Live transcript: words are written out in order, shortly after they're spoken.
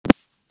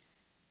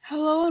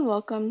Hello and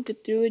welcome to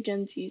Through a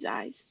Gen Z's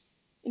Eyes.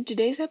 In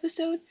today's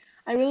episode,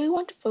 I really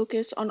want to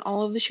focus on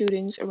all of the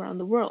shootings around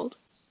the world.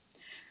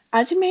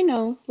 As you may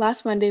know,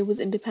 last Monday was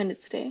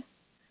Independence Day.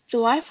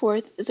 July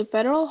 4th is a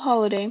federal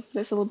holiday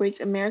that celebrates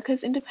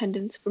America's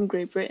independence from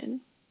Great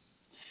Britain.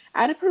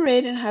 At a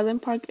parade in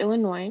Highland Park,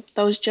 Illinois,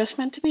 that was just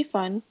meant to be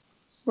fun,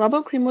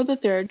 Robert Crimo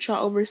III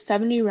shot over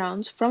 70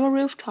 rounds from a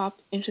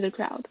rooftop into the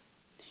crowd.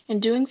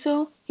 In doing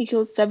so, he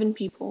killed 7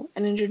 people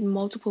and injured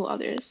multiple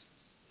others.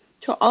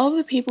 To all of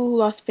the people who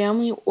lost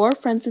family or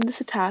friends in this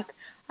attack,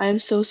 I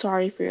am so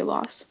sorry for your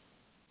loss.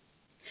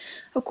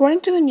 According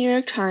to the New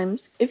York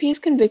Times, if he is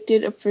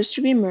convicted of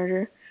first-degree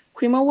murder,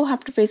 Crimo will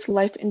have to face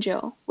life in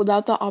jail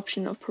without the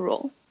option of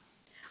parole.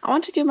 I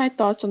want to give my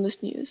thoughts on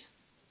this news.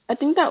 I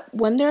think that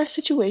when there are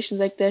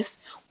situations like this,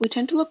 we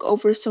tend to look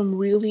over some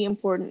really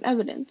important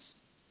evidence.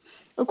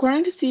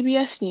 According to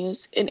CBS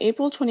News, in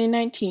April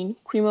 2019,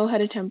 Crimo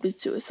had attempted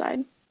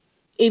suicide.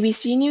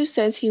 ABC News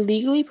says he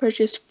legally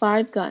purchased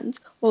 5 guns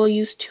while he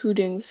used 2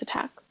 during this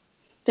attack.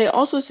 They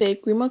also say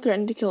Crimo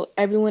threatened to kill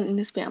everyone in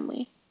his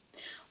family.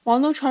 While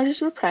no charges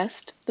were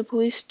pressed, the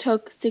police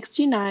took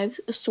 60 knives,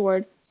 a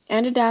sword,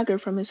 and a dagger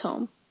from his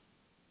home.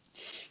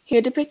 He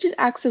had depicted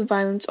acts of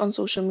violence on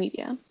social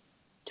media.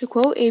 To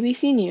quote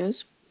ABC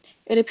News,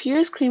 "It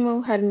appears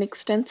Crimo had an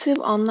extensive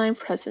online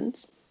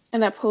presence,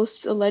 and that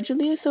posts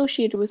allegedly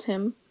associated with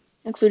him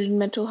included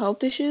mental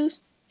health issues,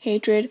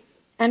 hatred,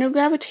 and a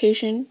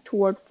gravitation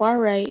toward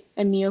far-right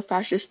and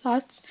neo-fascist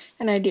thoughts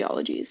and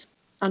ideologies."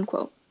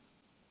 Unquote.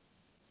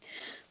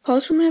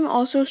 Posts from him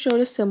also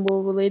showed a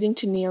symbol relating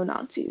to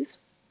neo-Nazis.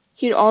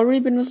 He had already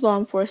been with law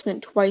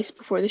enforcement twice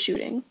before the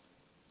shooting.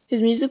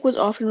 His music was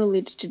often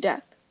related to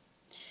death.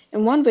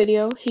 In one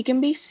video, he can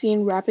be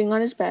seen rapping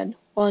on his bed,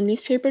 while a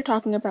newspaper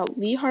talking about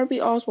Lee Harvey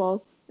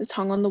Oswald is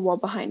hung on the wall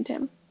behind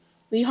him.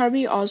 Lee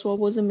Harvey Oswald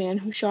was a man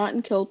who shot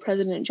and killed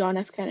President John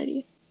F.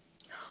 Kennedy.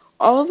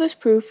 All of this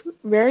proof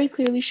very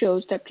clearly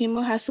shows that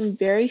Crimo has some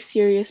very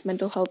serious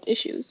mental health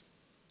issues.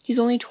 He's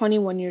only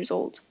 21 years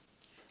old.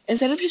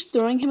 Instead of just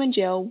throwing him in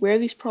jail where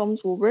these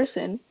problems will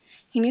worsen,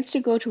 he needs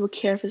to go to a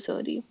care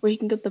facility where he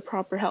can get the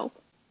proper help.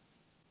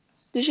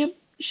 This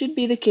should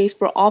be the case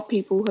for all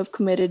people who have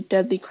committed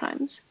deadly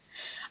crimes.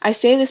 I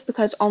say this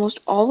because almost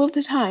all of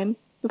the time,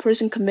 the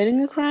person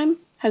committing the crime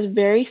has a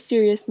very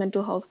serious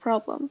mental health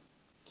problem.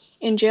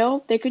 In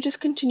jail, they could just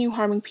continue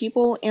harming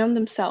people and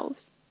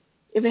themselves.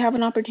 If they have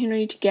an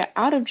opportunity to get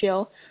out of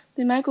jail,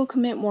 they might go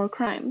commit more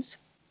crimes.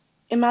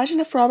 Imagine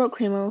if Robert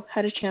Crimo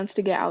had a chance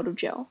to get out of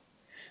jail.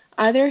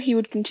 Either he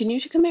would continue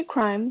to commit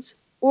crimes,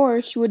 or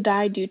he would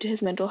die due to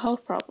his mental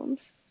health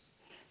problems.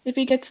 If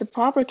he gets the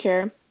proper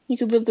care, he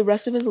could live the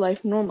rest of his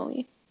life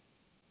normally.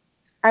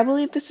 I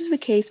believe this is the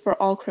case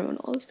for all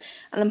criminals,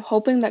 and I'm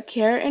hoping that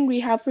care and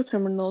rehab for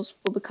criminals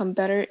will become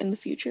better in the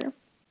future.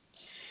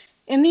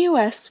 In the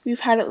US, we've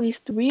had at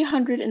least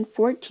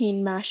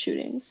 314 mass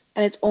shootings,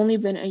 and it's only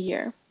been a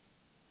year.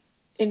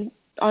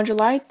 On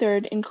July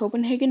 3rd in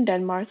Copenhagen,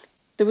 Denmark,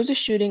 there was a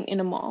shooting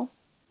in a mall.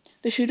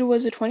 The shooter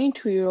was a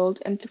 22-year-old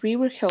and 3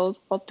 were killed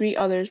while 3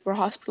 others were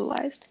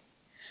hospitalized.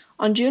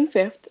 On June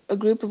 5th, a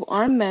group of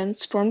armed men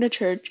stormed a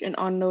church in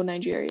Ondo,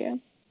 Nigeria.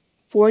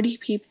 40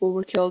 people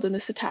were killed in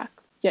this attack,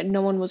 yet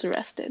no one was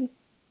arrested.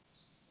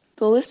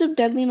 The list of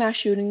deadly mass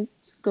shootings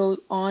goes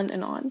on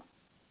and on.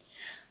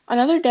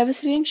 Another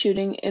devastating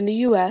shooting in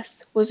the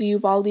US was the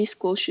Uvalde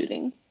school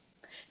shooting.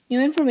 New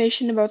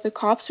information about the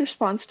cops'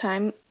 response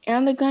time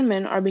and the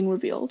gunman are being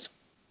revealed.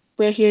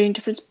 We're hearing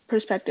different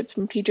perspectives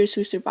from teachers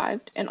who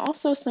survived, and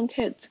also some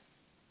kids.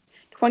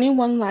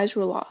 21 lives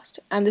were lost,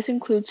 and this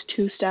includes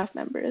 2 staff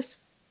members.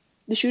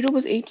 The shooter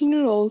was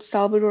 18-year-old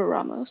Salvador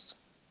Ramos.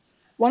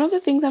 One of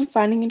the things I'm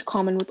finding in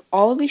common with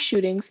all of these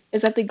shootings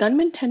is that the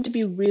gunmen tend to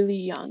be really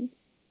young.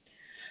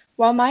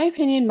 While my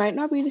opinion might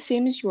not be the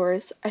same as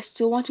yours, I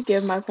still want to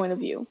give my point of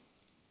view.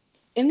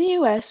 In the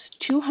US,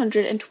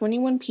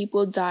 221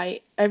 people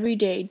die every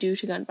day due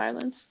to gun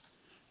violence.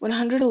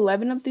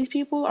 111 of these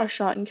people are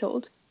shot and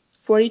killed.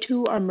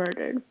 42 are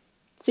murdered.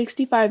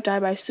 65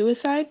 die by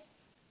suicide.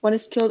 1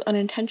 is killed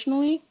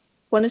unintentionally.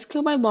 1 is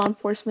killed by law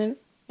enforcement.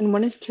 And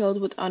 1 is killed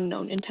with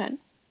unknown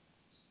intent.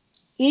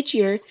 Each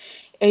year,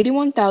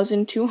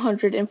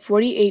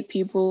 81,248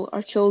 people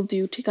are killed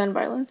due to gun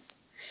violence.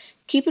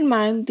 Keep in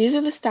mind, these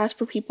are the stats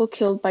for people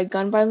killed by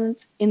gun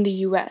violence in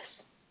the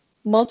US.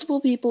 Multiple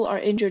people are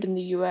injured in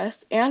the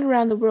US and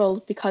around the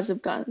world because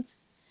of guns.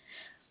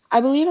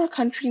 I believe our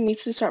country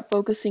needs to start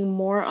focusing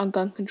more on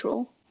gun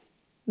control.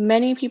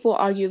 Many people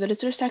argue that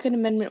it's our Second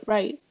Amendment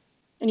right,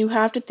 and you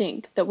have to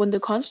think that when the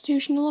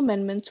constitutional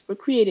amendments were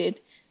created,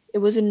 it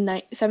was in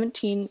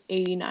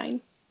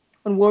 1789,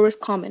 when war was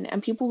common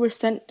and people were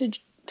sent to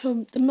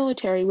the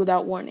military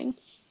without warning.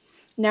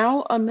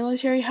 Now, our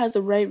military has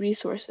the right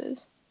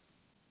resources.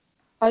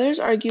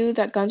 Others argue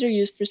that guns are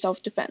used for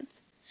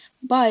self-defense.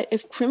 But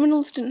if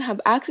criminals didn't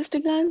have access to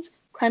guns,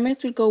 crime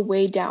rates would go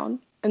way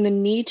down, and the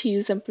need to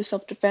use them for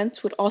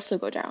self-defense would also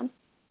go down.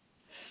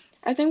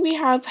 I think we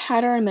have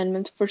had our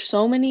amendments for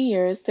so many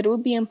years that it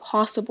would be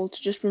impossible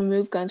to just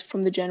remove guns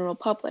from the general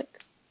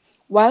public.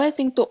 While I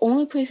think the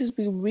only places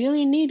we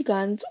really need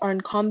guns are in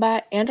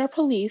combat and our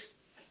police,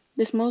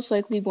 this most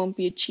likely won't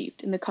be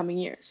achieved in the coming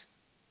years.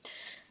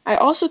 I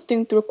also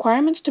think the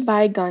requirements to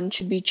buy a gun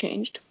should be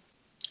changed.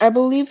 I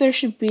believe there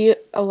should be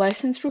a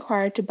license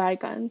required to buy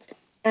guns,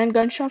 and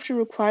gun shops should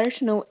require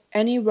to know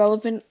any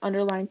relevant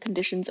underlying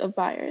conditions of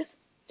buyers.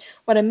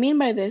 What I mean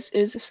by this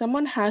is if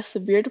someone has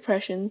severe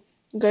depression,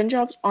 gun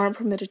shops aren't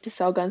permitted to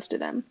sell guns to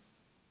them.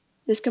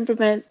 This can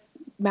prevent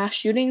mass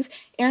shootings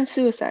and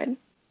suicide.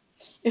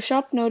 If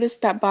shops notice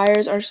that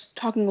buyers are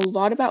talking a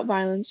lot about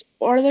violence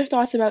or their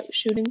thoughts about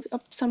shooting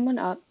someone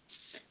up,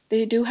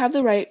 they do have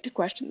the right to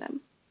question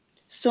them.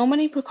 So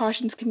many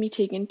precautions can be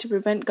taken to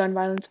prevent gun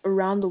violence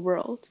around the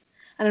world,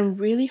 and I'm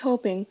really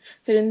hoping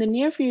that in the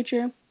near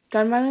future,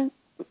 gun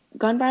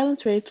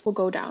violence rates will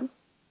go down.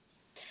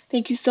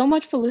 Thank you so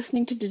much for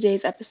listening to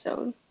today's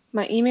episode.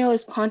 My email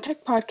is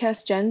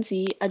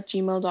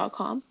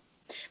contactpodcastgenz@gmail.com.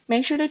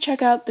 Make sure to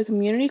check out the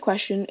community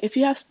question if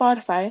you have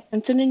Spotify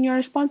and send in your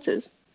responses.